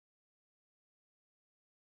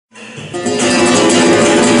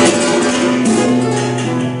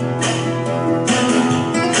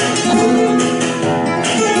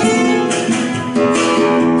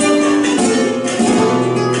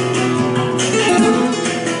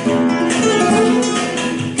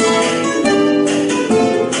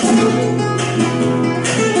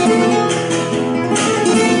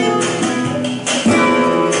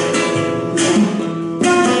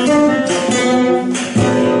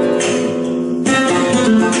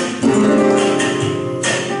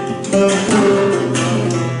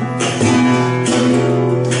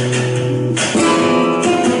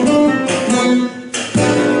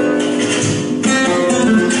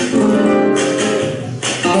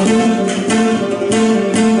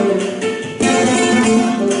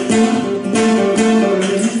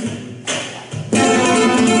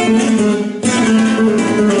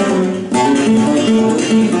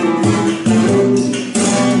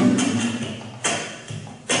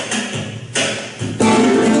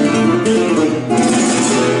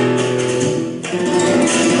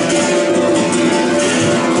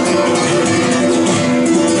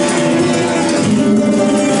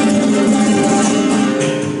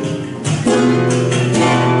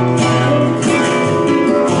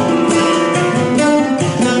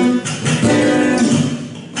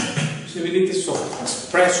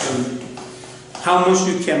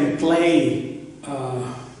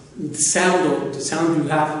the sound you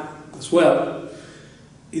have as well,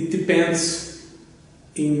 it depends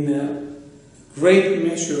in great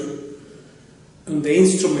measure on the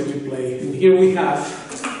instrument you play. And here we have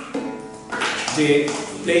the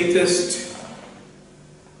latest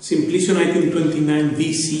Simplicio 1929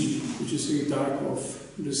 VC, which is a guitar of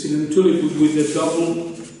Brazilian tulip with a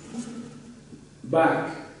double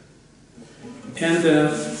back and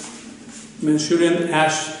a Manchurian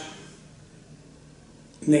ash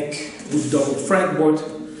neck with double fretboard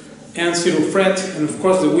and zero fret, and of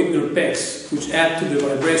course the Wittner Pegs, which add to the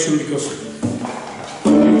vibration, because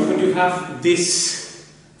when you have this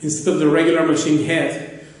instead of the regular machine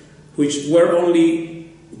head, which were only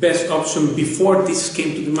best option before this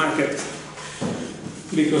came to the market,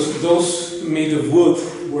 because those made of wood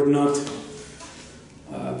were not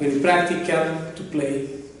very practical to play.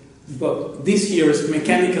 But this year's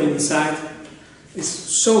mechanical inside is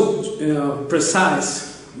so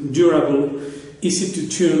precise, durable, easy to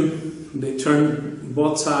tune. They turn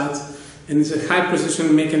both sides, and it's a high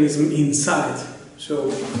precision mechanism inside.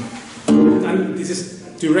 So, and this is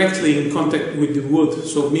directly in contact with the wood,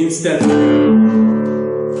 so it means that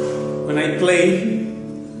when I play,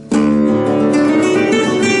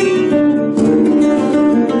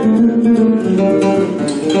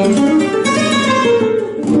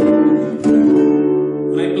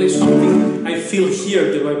 something, I feel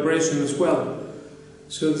here the vibration as well.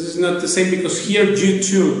 So this is not the same, because here you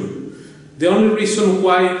tune. The only reason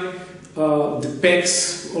why the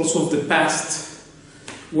pegs, also of the past,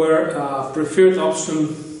 were a preferred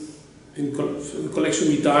option in collection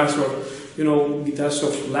guitars, or guitars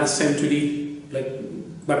of last century, like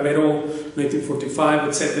Barbero 1945,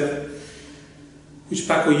 etc., which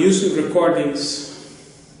Paco used in recordings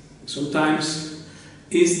sometimes,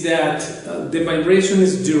 is that the vibration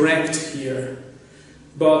is direct here,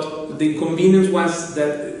 but the inconvenience was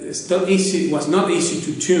that it was not easy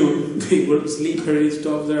to tune. They were slippery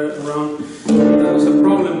stuff there around. That was a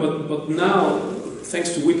problem, but now, thanks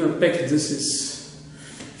to Wittner Pegs, this is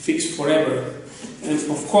fixed forever. And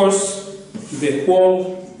of course, the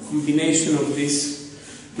whole combination of this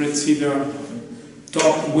red cedar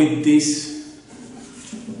top with this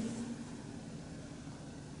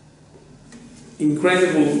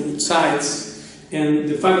incredible sides, and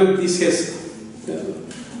the fact that this has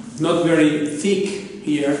not very thick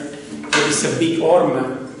here, but it's a big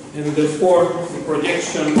orma, and therefore the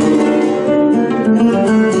projection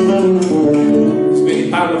is very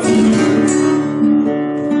powerful.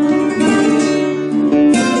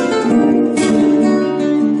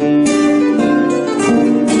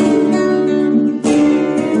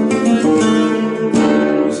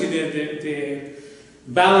 You see the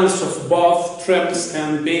balance of both trebles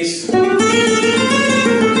and bass.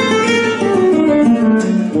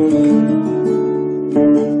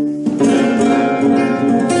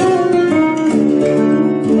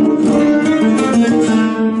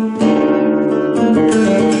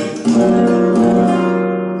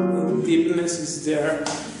 Deepness is there,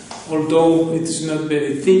 although it is not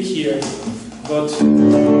very thick here, but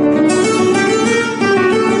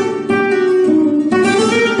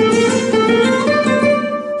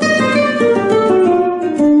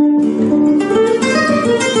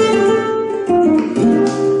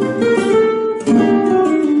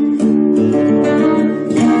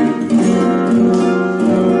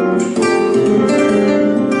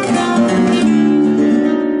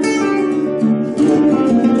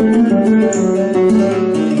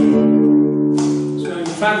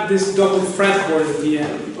this double fretboard at the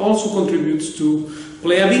end also contributes to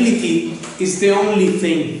playability. Is the only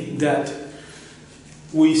thing that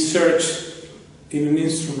we search in an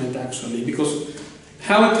instrument, actually, because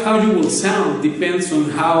how you will sound depends on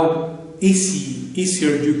how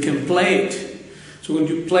easier you can play it. So when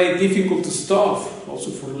you play difficult stuff,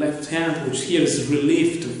 also for left hand, which here is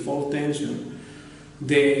relief to full tension,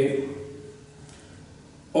 the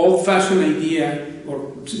old-fashioned idea,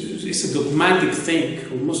 or it's a dogmatic thing,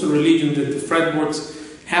 almost a religion, that the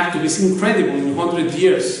fretboards have to be incredible in 100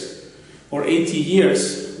 years or 80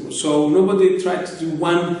 years. So nobody tried to do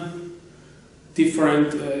one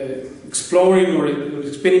different exploring or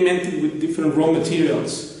experimenting with different raw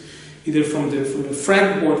materials, either from the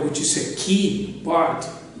fretboard, which is a key part.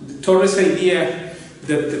 The Torres idea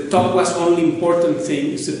that the top was only important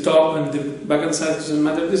thing, is the top and the back and side doesn't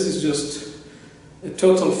matter. This is just a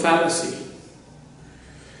total fallacy.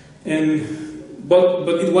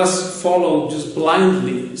 But it was followed just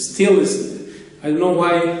blindly. Still is, I don't know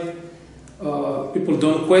why people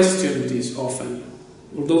don't question this often,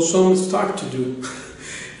 although some start to do.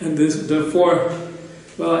 And therefore,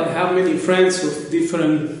 well, I have many friends of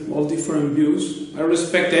all different views, I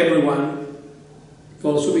respect everyone,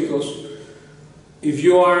 also because if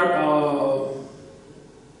you are,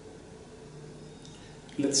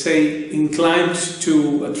 let's say, inclined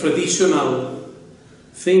to a traditional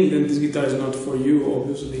thing, then this guitar is not for you,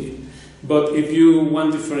 obviously. But if you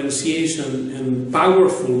want differentiation and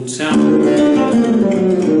powerful sound,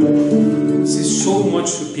 this is so much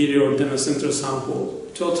superior than a center sample.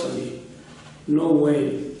 Totally. No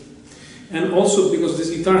way. And also because this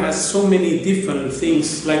guitar has so many different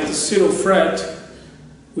things, like the zero fret,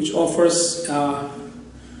 which offers a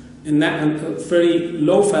very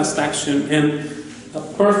low fast action and a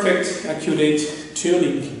perfect, accurate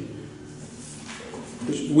tuning.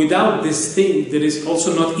 Without this thing, there is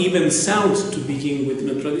also not even sound to begin with. In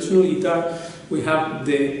a traditional guitar, we have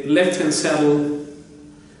the left-hand saddle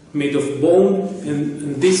made of bone,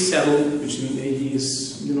 and this saddle, which in AD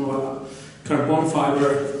is, you know, a carbon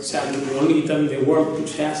fiber saddle, the only guitar in the world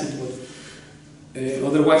which has it. But,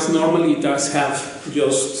 otherwise, normally guitars have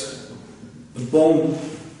just a bone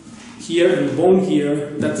here and a bone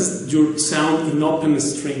here. That is your sound in open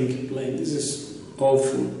string playing. This is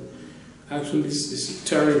awful. Actually, this is a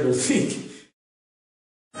terrible thing.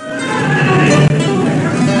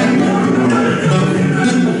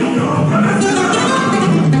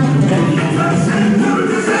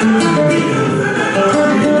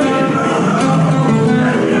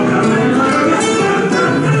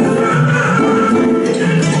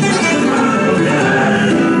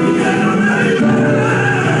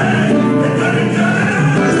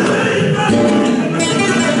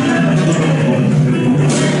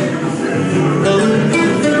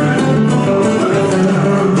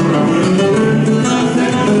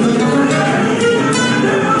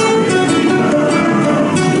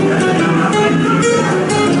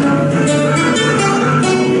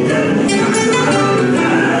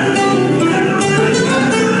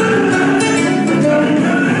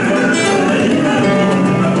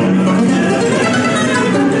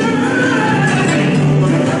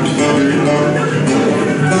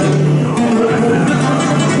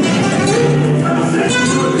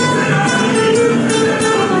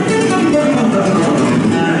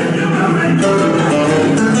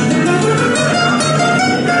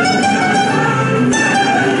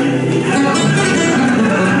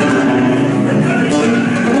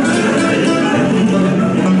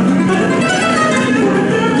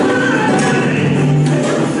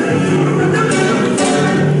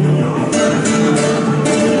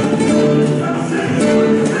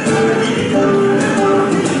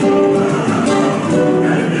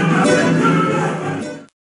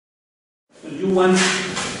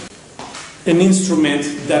 An instrument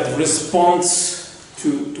that responds to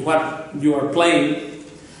what you are playing.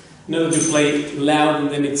 Not that you play loud and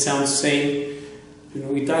then it sounds same. You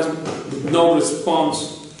know, guitars with no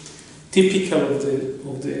response, typical of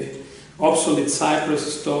the obsolete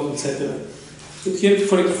Cypress stuff, etc. But here,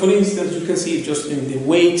 for instance, you can see it just in the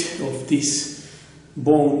weight of this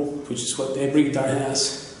bone, which is what every guitar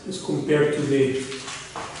has, as compared to the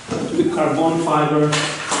carbon fiber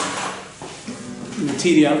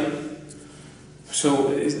material. So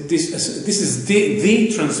this is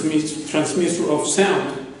the transmitter of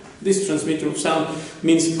sound. This transmitter of sound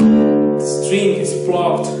means the string is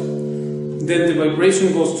plugged, then the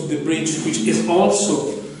vibration goes to the bridge, which is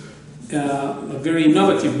also a very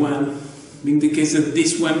innovative one, in the case that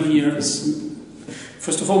this one here is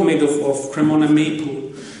first of all made of Cremona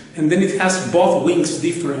maple, and then it has both wings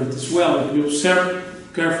different as well. If you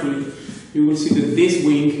observe carefully, you will see that this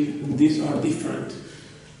wing and these are different,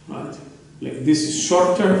 right? Like this is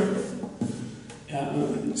shorter,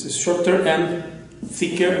 and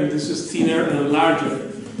thicker, and this is thinner and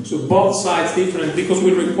larger. So both sides different because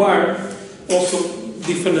we require also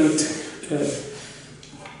different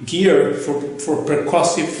gear for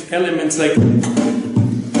percussive elements like.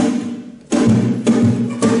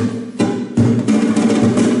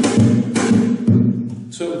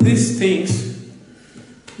 So these things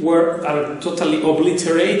are totally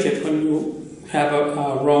obliterated when you have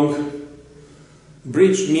a wrong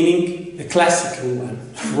bridge, meaning a classical one.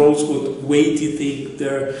 Rosewood, weighty thick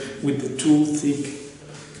there with the two thick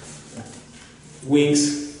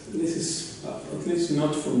wings. This is at least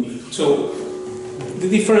not for me. So the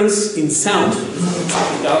difference in sound,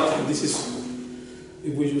 without this is,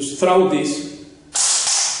 if we just throw this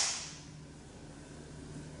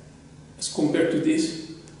as compared to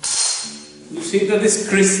this, you see that is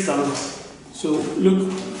crystal. So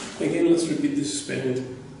look again. Let's repeat this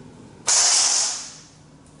experiment.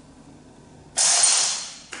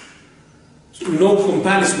 No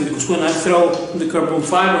comparison, because when I throw the carbon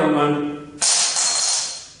fiber one,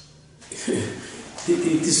 it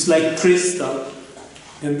is like crystal.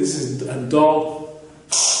 and this is a dull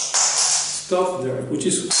stuff there, which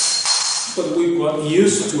is what we got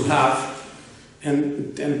used to have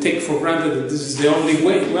and take for granted that this is the only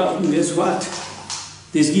way. Well, guess what?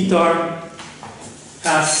 This guitar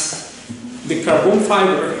has the carbon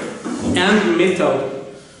fiber and metal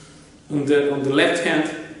on the left hand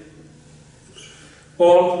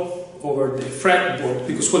all over the fretboard,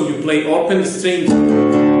 because when you play open string,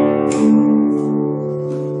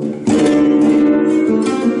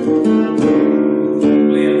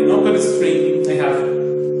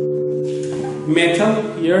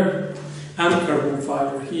 metal here and carbon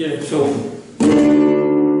fiber here, so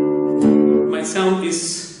my sound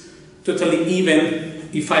is totally even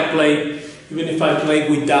if I play, even if I play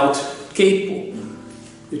without capo,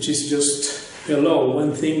 which is just hello.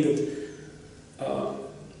 One thing that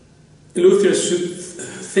luthiers should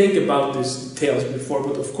think about these details before,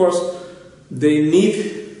 but of course they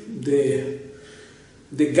need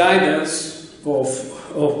the guidance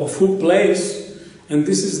of who plays, and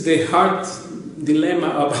this is the hard dilemma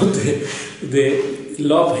about the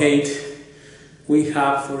love-hate we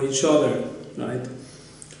have for each other, right?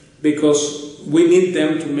 Because we need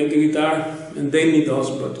them to make the guitar and they need us,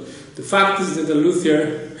 but the fact is that the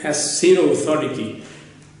luthier has zero authority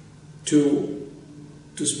to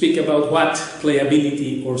speak about what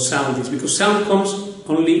playability or sound is, because sound comes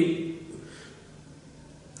only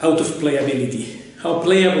out of playability. How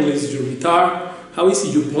playable is your guitar, how easy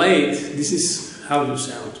you play it, this is how you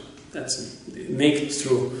sound. That's naked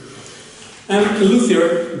true. And a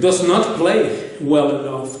luthier does not play well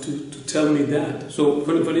enough to tell me that. So,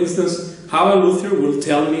 for instance, how a luthier will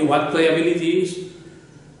tell me what playability is?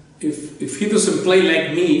 If he doesn't play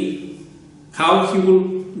like me, how he will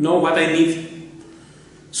know what I need?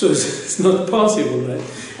 So it's not possible, right?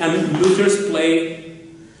 And luthiers play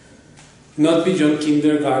not beyond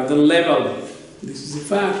kindergarten level. This is a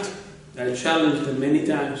fact. I challenged them many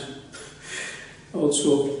times.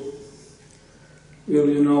 Also,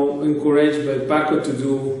 you know, encouraged by Paco to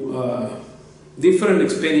do different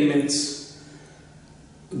experiments.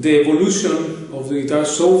 The evolution of the guitar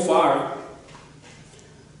so far,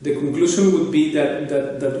 the conclusion would be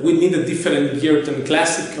that we need a different gear than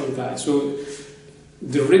classical guys. So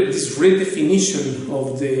this redefinition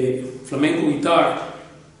of the flamenco guitar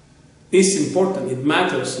is important, it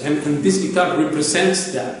matters, and this guitar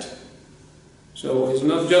represents that. So it's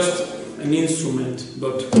not just an instrument,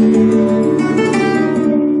 but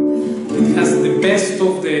it has the best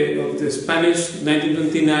of the Spanish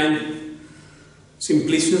 1929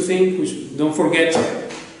 Simplicio thing, which, don't forget,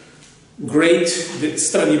 the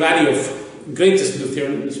Stradivari of greatest luthier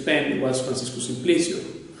in Spain was Francisco Simplicio.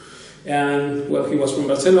 And well, he was from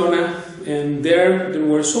Barcelona, and there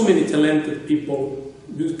were so many talented people.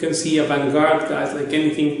 You can see avant-garde guys like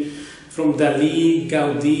anything from Dalí,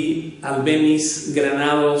 Gaudí, Albéniz,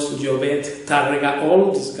 Granados, Llobet, Tárrega. All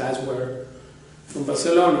of these guys were from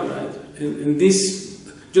Barcelona, right? And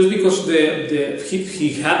this, just because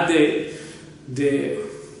he had the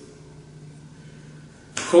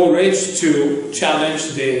courage to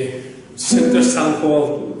challenge the Center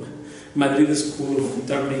Sanjo Madrid School of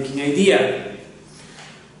Guitar Making idea,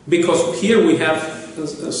 because here we have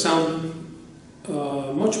a sound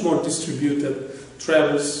much more distributed,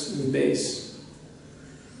 trebles and bass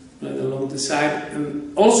right along the side,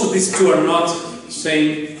 and also these two are not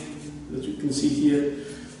same, as you can see here.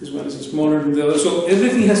 This one is smaller than the other, so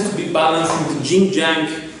everything has to be balanced into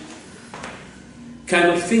yin-yang kind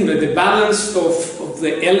of thing, like the balance of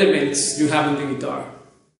the elements you have in the guitar.